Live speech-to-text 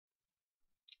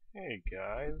Hey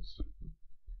guys,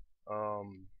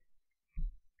 um,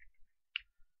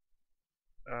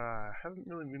 haven't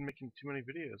really been making too many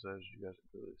videos as you guys can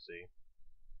clearly see,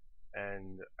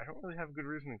 and I don't really have good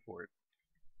reasoning for it.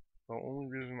 The only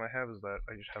reason I have is that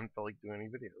I just haven't felt like doing any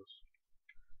videos.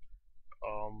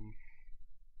 Um,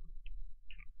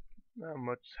 Not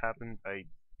much happened. I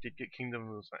did get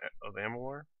Kingdom of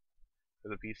Amalur for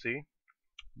the PC.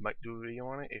 Might do a video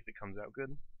on it if it comes out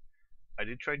good. I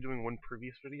did try doing one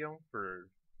previous video for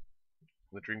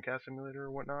the Dreamcast emulator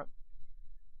or whatnot.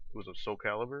 It was of Soul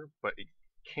Calibur, but it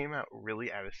came out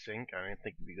really out of sync. I didn't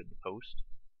think it'd be good to post.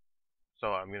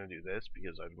 So I'm gonna do this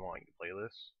because I've been wanting to play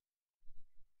this.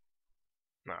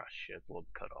 Ah shit, a little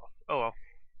cut off. Oh well.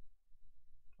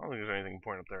 I don't think there's anything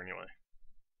important up there anyway.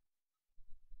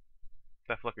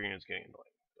 That flickering is getting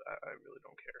annoying. I really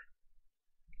don't care.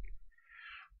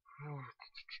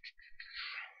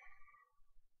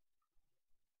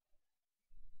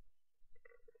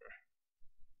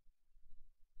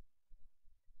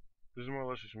 This is more or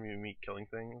less just me killing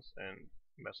things and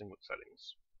messing with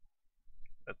settings.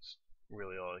 That's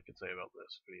really all I can say about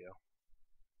this video.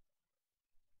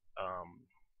 Um,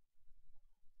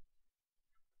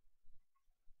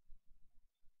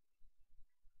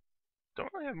 don't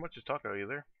really have much to talk about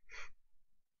either.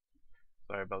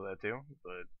 Sorry about that too,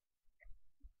 but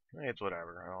hey, it's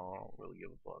whatever. I don't really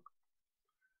give a fuck.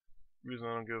 The reason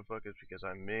I don't give a fuck is because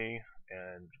I'm me,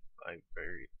 and I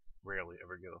very rarely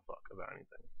ever give a fuck about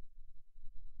anything.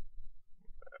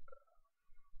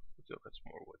 Let's go cut some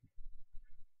more wood.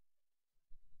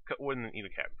 Cut wood and then eat a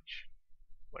cabbage.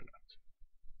 Why not?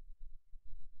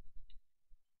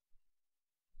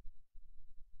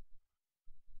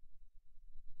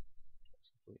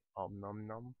 Om nom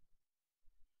nom.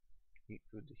 Eat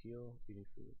food to heal. Eating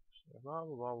food. Blah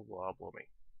blah blah blah blah. Me.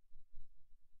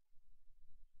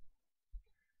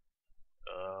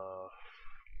 Uh.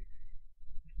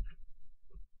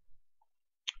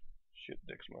 Shit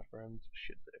dicks, my friends.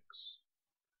 Shit dicks.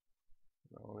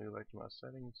 I only like my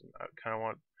settings, and I kind of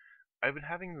want. I've been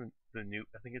having the new.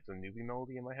 I think it's a newbie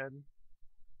melody in my head.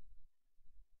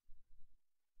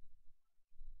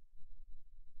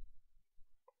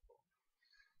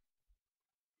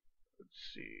 Let's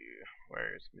see.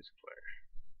 Where is the music player?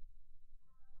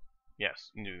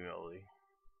 Yes, newbie melody.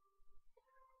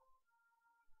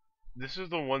 This is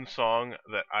the one song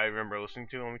that I remember listening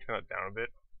to. Let me turn that down a bit.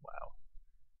 Wow,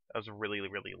 that was really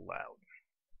really loud.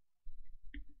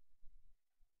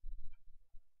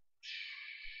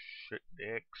 Shit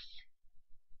dicks.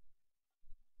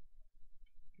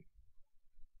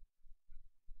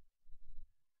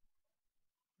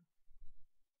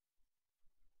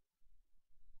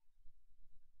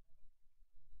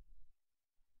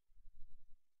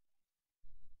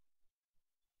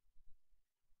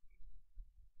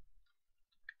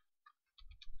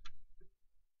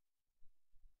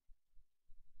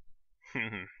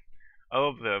 I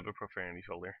love the profanity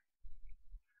filter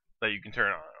that you can turn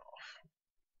on and off.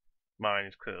 Mine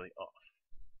is clearly off.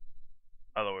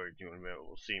 Other words, you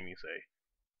will see me say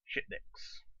shit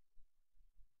dicks.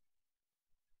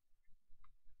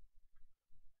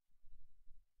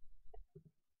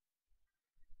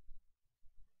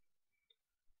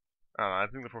 I don't know, I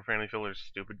think the profanity filter is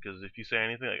stupid because if you say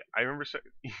anything, like I remember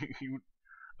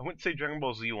I went to say Dragon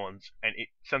Ball Z once, and it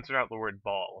censored out the word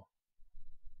ball.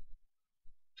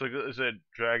 So it said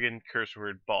Dragon curse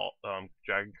word ball,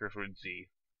 Dragon curse word Z.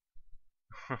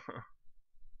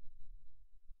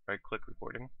 Right click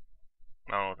recording.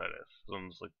 I don't know what that is.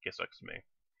 Someone's like guess X to me.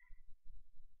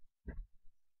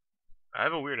 I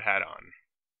have a weird hat on.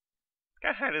 What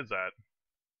kind of hat is that?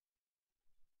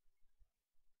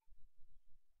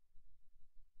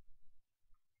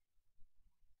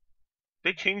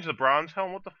 They changed the bronze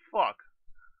helm? What the fuck?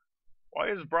 Why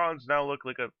does bronze now look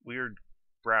like a weird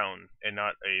brown and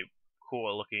not a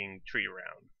cool looking tree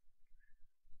around?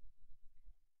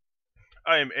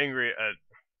 I am angry at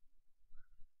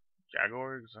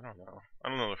Jaguars? I don't know. I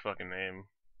don't know their fucking name.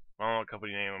 I don't know the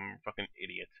company name. I'm a fucking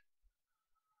idiot.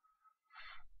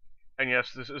 And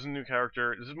yes, this is a new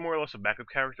character. This is more or less a backup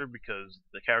character because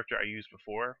the character I used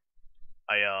before,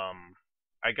 I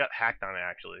I got hacked on it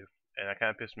actually, and that kind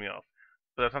of pissed me off.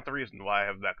 But that's not the reason why I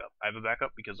have a backup. I have a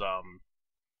backup because I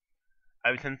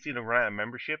have a tendency to run out of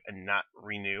membership and not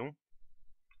renew.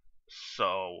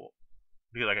 So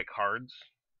because I get cards,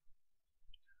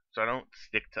 so I don't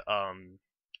stick to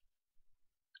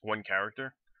one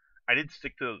character. I did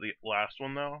stick to the last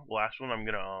one though. The last one I'm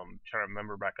gonna try to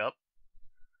member back up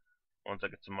once I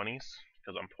get some monies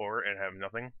because I'm poor and have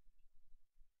nothing.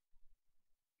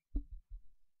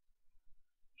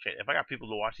 Shit, if I got people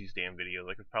to watch these damn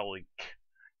videos, I could probably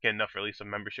Get enough release a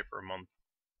membership for a month.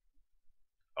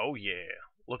 Oh yeah,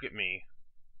 look at me.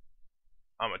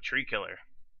 I'm a tree killer.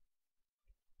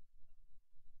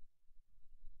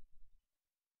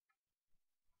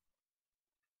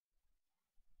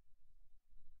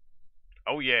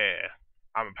 Oh yeah,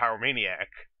 I'm a power maniac.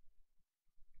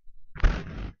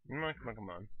 Come on, come on, come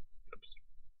on. Oops.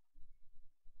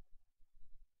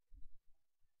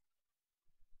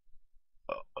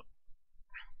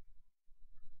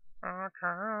 I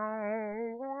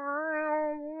can't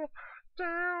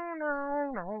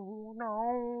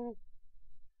no.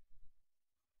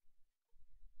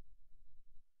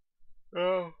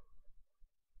 Oh.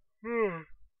 I'm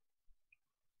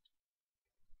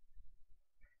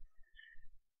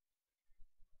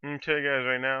gonna tell you guys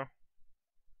right now,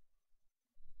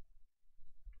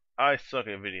 I suck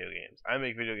at video games. I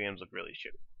make video games look really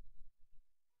shitty.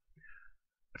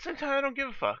 At the same time, I don't give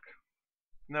a fuck.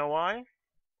 Know why?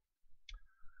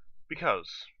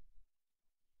 Because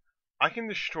I can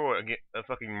destroy a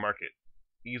fucking market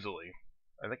easily.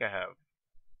 I think I have.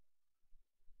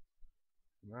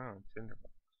 No, tinderbox.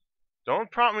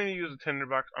 Don't prompt me to use a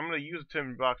tinderbox. I'm gonna use a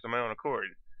tinderbox on my own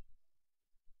accord.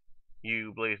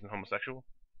 You blazing homosexual.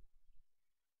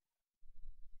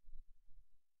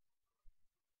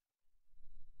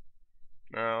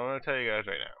 Now, I'm gonna tell you guys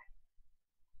right now.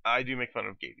 I do make fun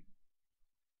of gay people.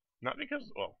 Not because,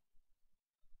 well,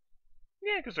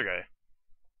 yeah, because they're gay.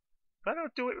 But I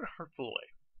don't do it in a hurtful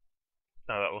way.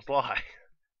 No, that was a lie.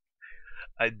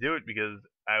 I do it because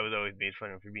I was always made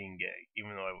fun of for being gay,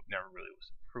 even though I never really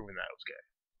was proven that I was gay.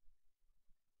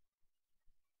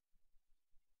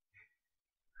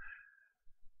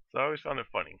 So I always found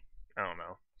it funny. I don't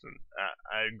know. So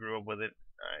I grew up with it.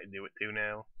 I do it too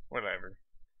now. Whatever.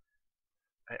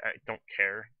 I don't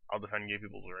care. I'll defend gay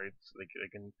people's rights.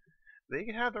 They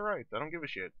can have the rights. I don't give a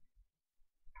shit.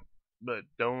 But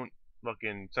don't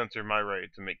fucking censor my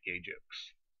right to make gay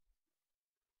jokes.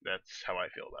 That's how I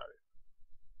feel about it.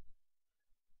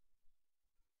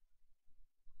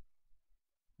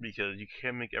 Because you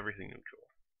can't make everything neutral.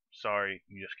 Sorry,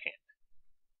 you just can't.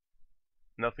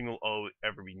 Nothing will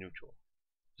ever be neutral.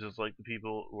 Just like the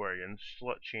people who are against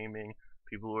slut shaming,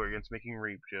 people who are against making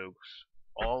rape jokes,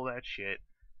 all that shit,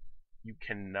 you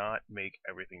cannot make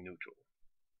everything neutral.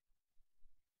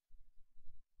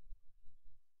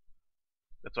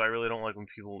 That's why I really don't like when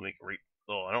people make rape.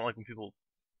 Oh, I don't like when people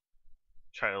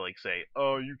try to like say,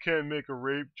 "Oh, you can't make a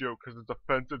rape joke because it's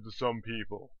offensive to some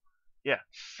people." Yeah,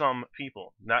 some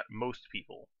people, not most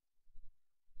people.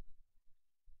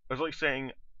 It's like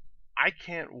saying, "I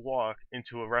can't walk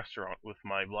into a restaurant with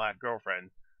my black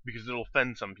girlfriend because it'll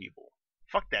offend some people."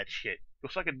 Fuck that shit. Go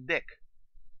suck a dick.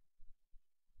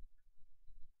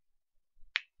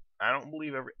 I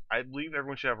believe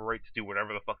everyone should have a right to do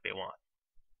whatever the fuck they want.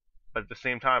 But at the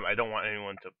same time, I don't want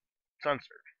anyone to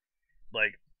censor.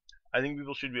 Like, I think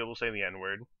people should be able to say the N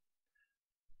word.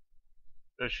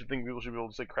 I should think people should be able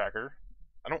to say cracker.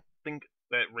 I don't think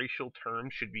that racial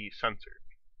terms should be censored.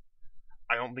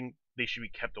 I don't think they should be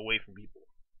kept away from people.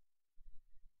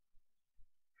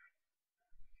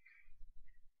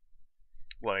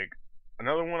 Like,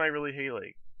 another one I really hate,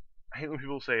 like, I hate when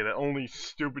people say that only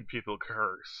stupid people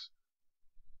curse.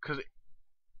 Because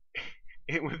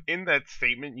within that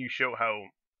statement, you show how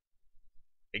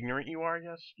ignorant you are, I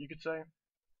guess you could say.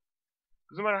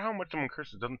 Because no matter how much someone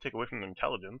curses, it doesn't take away from their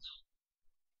intelligence.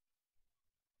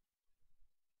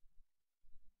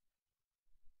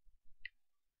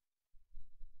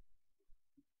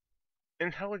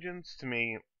 Intelligence, to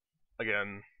me,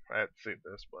 again, I have to say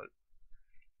this, but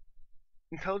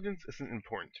intelligence isn't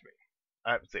important to me.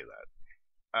 I have to say that.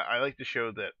 I like to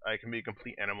show that I can be a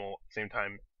complete animal at the same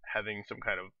time having some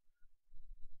kind of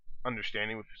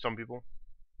understanding with some people.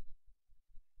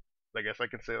 I guess I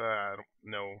can say that. I don't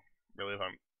know really if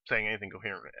I'm saying anything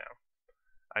coherent right now.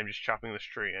 I'm just chopping this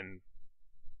tree and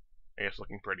I guess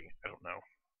looking pretty. I don't know.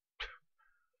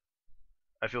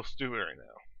 I feel stupid right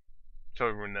now. So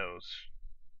everyone knows.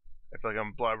 I feel like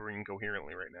I'm blabbering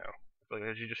incoherently right now. I feel like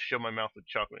I should just shut my mouth with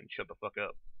chocolate and shut the fuck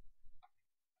up.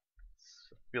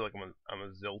 I feel like I'm a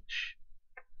zilch.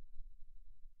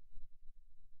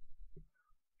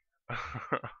 Oh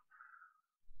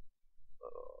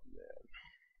man.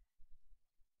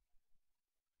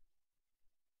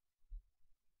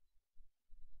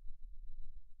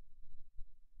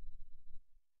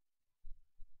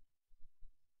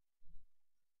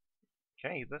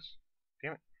 Can I eat this?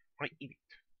 Damn it. I want to eat it.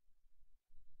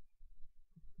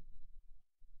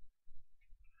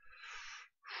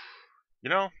 You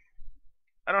know,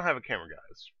 I don't have a camera,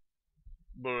 guys.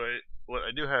 But what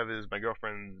I do have is my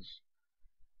girlfriend's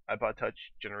iPod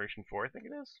Touch Generation 4, I think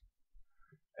it is.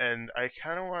 and I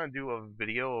kind of want to do a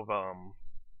video of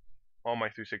all my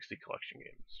 360 collection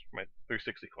games, my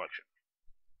 360 collection,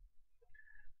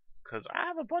 because I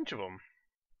have a bunch of them.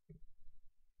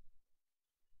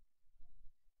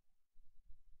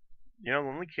 You know, the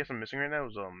only case I'm missing right now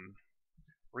is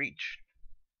Reach.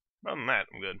 Other than that,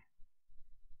 I'm good.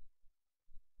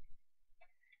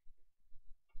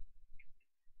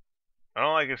 I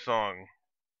don't like his song.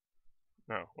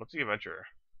 No, what's the Adventurer?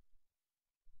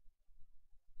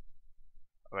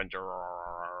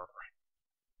 Adventurer.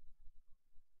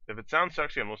 If it sounds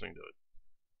sexy, I'm listening to it.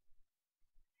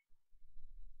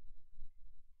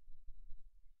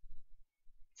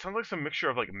 It sounds like some mixture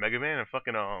of like Mega Man and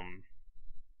fucking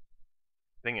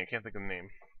thing. I can't think of the name.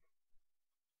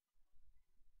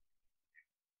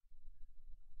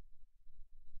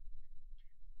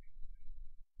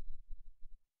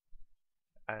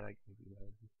 I like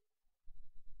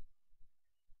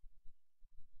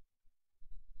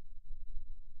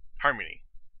Harmony.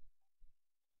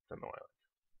 Don't know why.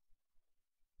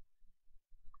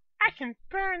 I can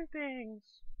burn things.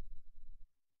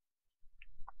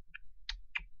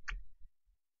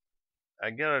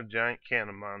 I got a giant can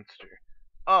of Monster.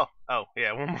 Oh,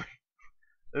 yeah, one more.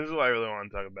 This is what I really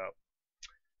want to talk about.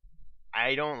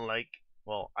 I don't like.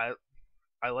 Well,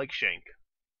 I like Shank.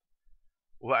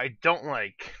 What I don't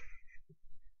like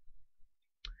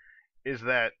is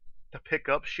that to pick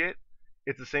up shit,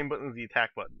 it's the same button as the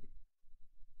attack button,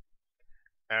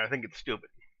 and I think it's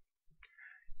stupid.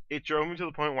 It drove me to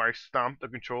the point where I stomped the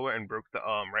controller and broke the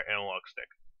right analog stick.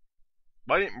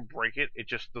 But I didn't break it; it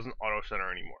just doesn't auto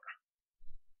center anymore.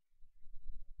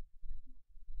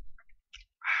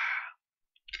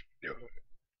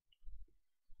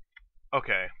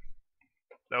 Okay,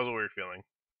 that was a weird feeling.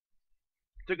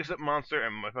 Took a sip Monster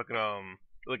and my fucking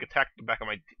like attacked the back of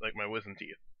my my wisdom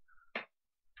teeth.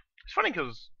 It's funny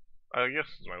because I guess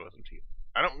it's my wisdom teeth.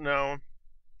 I don't know.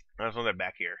 I just know they're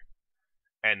back here,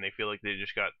 and they feel like they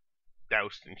just got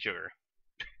doused in sugar.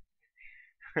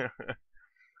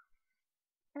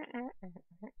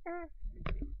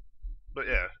 But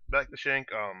yeah, back to Shank.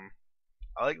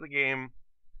 I like the game.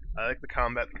 I like the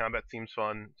combat. The combat seems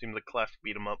fun. Seems like classic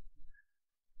beat 'em up.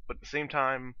 But at the same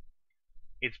time,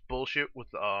 it's bullshit with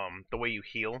the way you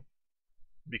heal,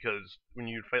 because when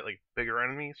you fight like bigger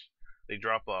enemies, they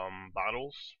drop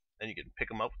bottles and you can pick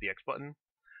them up with the X button.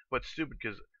 But it's stupid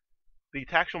because the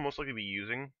attacks you'll most likely be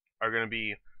using are going to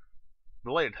be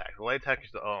the light attack. The light attack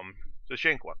is the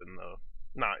shank weapon, the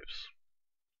knives,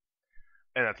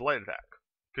 and that's light attack.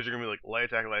 Because you're gonna be like light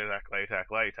attack, light attack, light attack,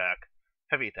 light attack,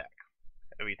 heavy attack,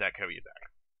 heavy attack, heavy attack,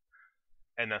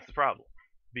 and that's the problem.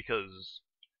 Because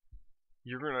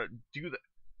you're gonna do that.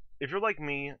 If you're like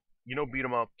me, you know beat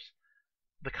 'em ups.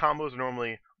 The combos are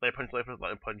normally light punch, light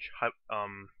punch,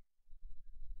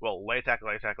 well, light attack,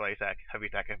 light attack, light attack, heavy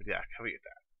attack, heavy attack, heavy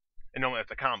attack, and normally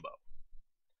that's a combo.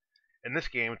 In this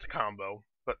game, it's a combo,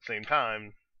 but at the same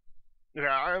time,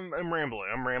 yeah, I'm rambling.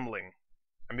 I'm rambling.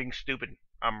 I'm being stupid.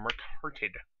 I'm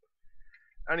retarded.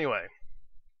 Anyway,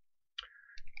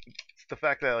 it's the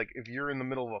fact that like if you're in the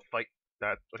middle of a fight,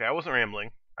 that okay, I wasn't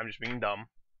rambling. I'm just being dumb.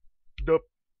 Dup.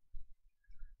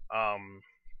 Um,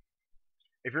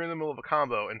 if you're in the middle of a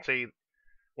combo and say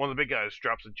one of the big guys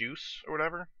drops a juice or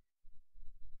whatever,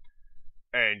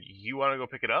 and you want to go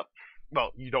pick it up,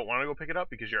 well, you don't want to go pick it up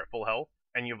because you're at full health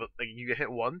and you get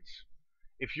hit once.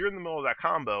 If you're in the middle of that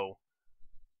combo,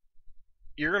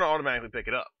 you're gonna automatically pick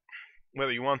it up,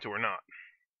 whether you want to or not.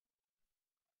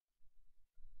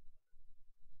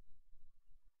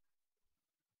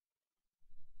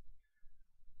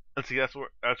 And see, that's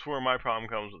where my problem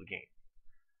comes with the game.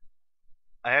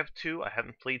 I have two. I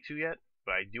haven't played two yet,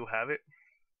 but I do have it.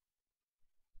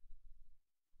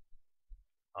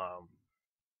 Um,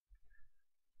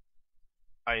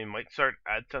 I might start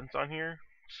AdSense on here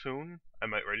soon. I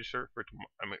might register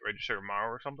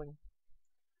tomorrow or something.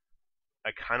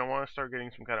 I kind of want to start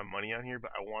getting some kind of money on here,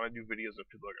 but I want to do videos that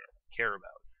people are gonna care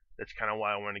about. That's kind of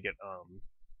why I want to get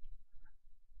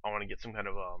some kind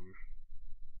of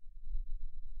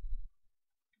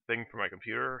thing for my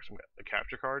computer, a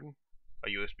capture card, a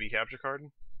USB capture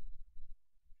card,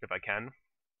 if I can.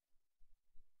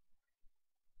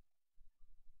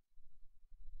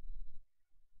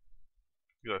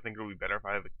 Because I think it'll be better if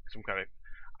I have some kind of.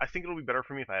 I think it'll be better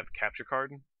for me if I have a capture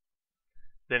card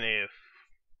than if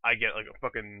I get like a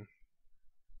fucking.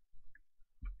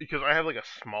 Because I have like a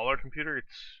smaller computer.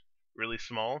 It's really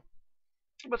small,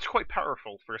 but it's quite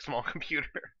powerful for a small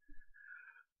computer.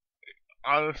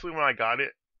 Honestly, when I got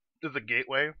it, there's a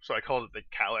gateway, so I called it the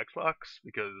Cal Xbox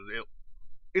because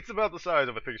it's about the size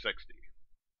of a 360,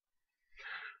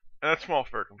 and that's small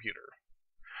for a computer.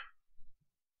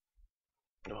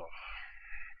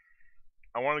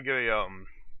 I want to get a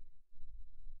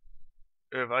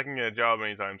if I can get a job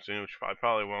anytime soon, which I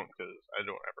probably won't because I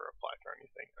don't ever apply for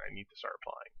anything. I need to start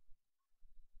applying.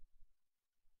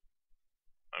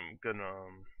 I'm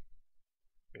gonna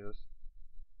do this.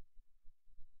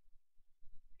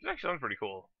 This actually sounds pretty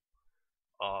cool.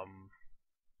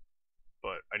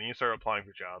 But I need to start applying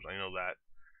for jobs. I know that.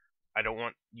 I don't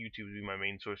want YouTube to be my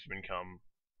main source of income.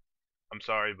 I'm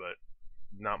sorry, but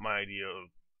not my idea of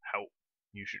how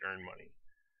you should earn money.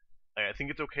 I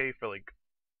think it's okay for like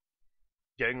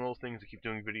getting little things to keep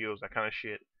doing videos, that kind of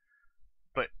shit.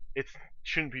 But it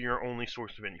shouldn't be your only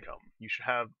source of income. You should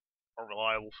have a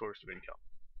reliable source of income.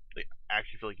 Like,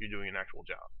 actually feel like you're doing an actual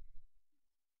job.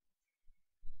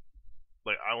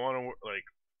 Like, I want to, like,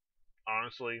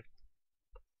 honestly,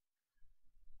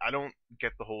 I don't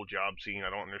get the whole job scene. I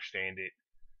don't understand it.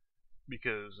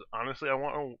 Because, honestly,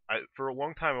 for a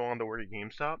long time, I wanted to work at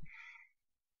GameStop.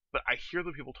 But I hear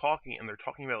the people talking, and they're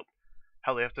talking about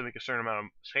how they have to make a certain amount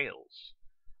of sales.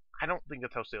 I don't think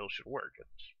that's how sales should work.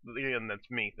 Again, that's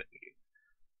me thinking.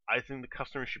 I think the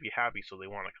customers should be happy so they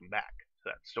want to come back to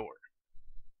that store.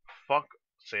 Fuck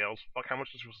sales. Fuck how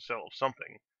much they're supposed to sell of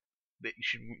something. That you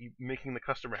should be making the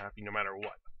customer happy no matter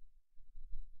what.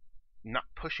 Not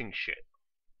pushing shit.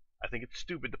 I think it's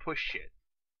stupid to push shit.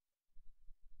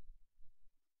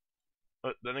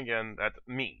 But then again, that's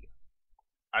me.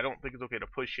 I don't think it's okay to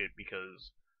push it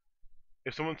because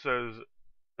if someone says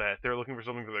that they're looking for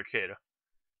something for their kid,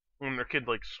 when their kid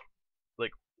likes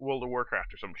like World of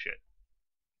Warcraft or some shit,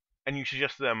 and you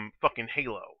suggest to them fucking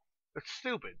Halo, that's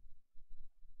stupid.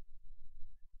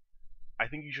 I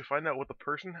think you should find out what the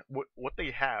person what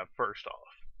they have first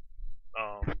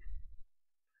off.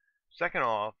 Second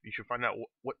off, you should find out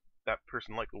what that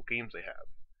person likes, what games they have.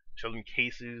 Show them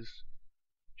cases,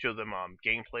 show them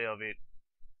gameplay of it.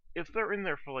 If they're in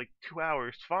there for like 2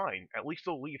 hours, fine. At least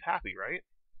they'll leave happy, right?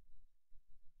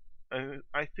 And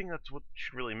I think that's what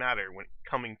should really matter when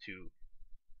helping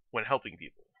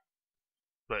people.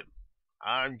 But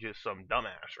I'm just some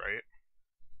dumbass, right?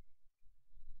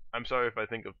 I'm sorry if I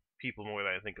think of people more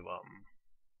than I think of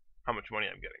how much money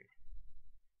I'm getting.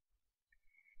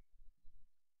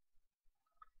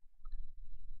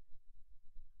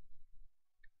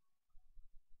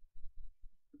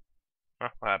 Huh?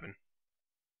 What happened?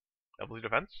 Double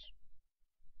defense?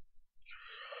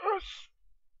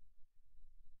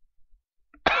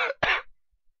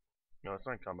 No, it's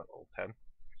not combat level 10.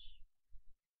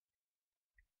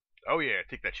 Oh yeah,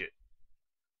 take that shit.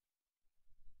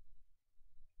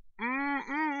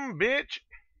 Bitch!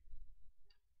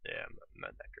 Yeah, I'm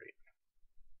not that great.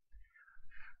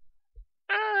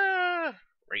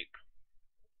 Rape.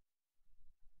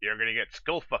 You're gonna get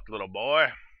skull fucked, little boy.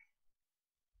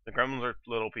 The gremlins are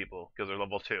little people, because they're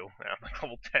level 2. Yeah, I'm like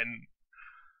level 10.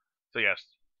 So yes,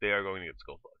 they are going to get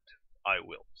skull fucked. I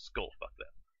will skull fuck them.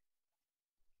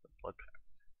 Blood pact.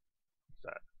 What's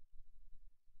that?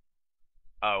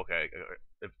 Oh, okay.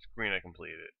 If it's green, I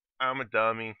completed it. I'm a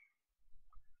dummy.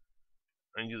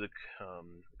 I need the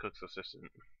cook's assistant.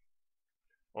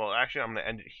 Well, actually, I'm gonna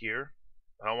end it here.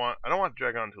 I don't want to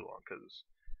drag on too long because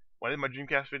when I did my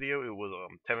Dreamcast video, it was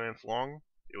 10 minutes long.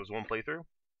 It was one playthrough,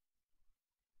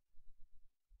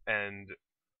 and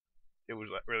it was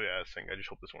really out of sync. I just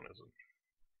hope this one isn't.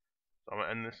 So I'm gonna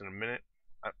end this in a minute.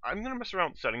 I'm gonna mess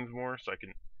around with settings more so I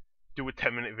can do a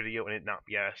 10-minute video and it not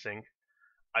be out of sync.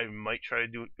 I might try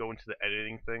to go into the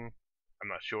editing thing. I'm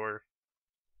not sure.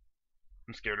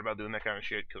 I'm scared about doing that kind of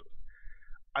shit because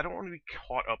I don't want to be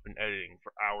caught up in editing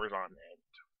for hours on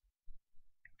end,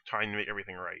 trying to make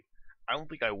everything right. I don't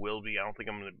think I will be. I don't think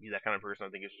I'm going to be that kind of person. I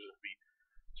think it's just going to be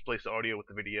splice the audio with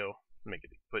the video, make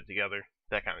it put it together,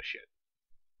 that kind of shit.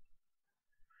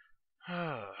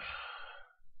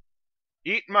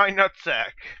 Eat my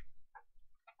nutsack.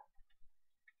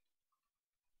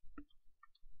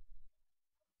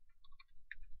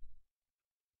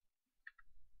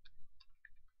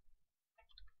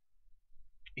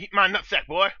 Eat my nutsack,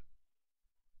 boy.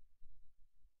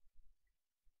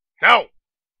 No.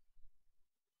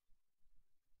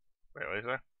 Wait, what is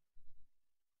that?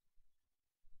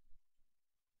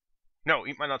 No,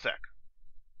 eat my nutsack.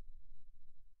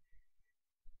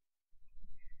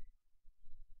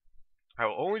 I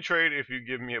will only trade if you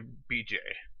give me a BJ.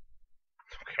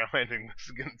 Okay, I'm ending this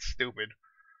is getting stupid.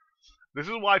 This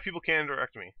is why people can't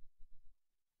interact with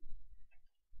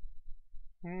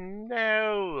me.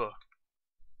 No.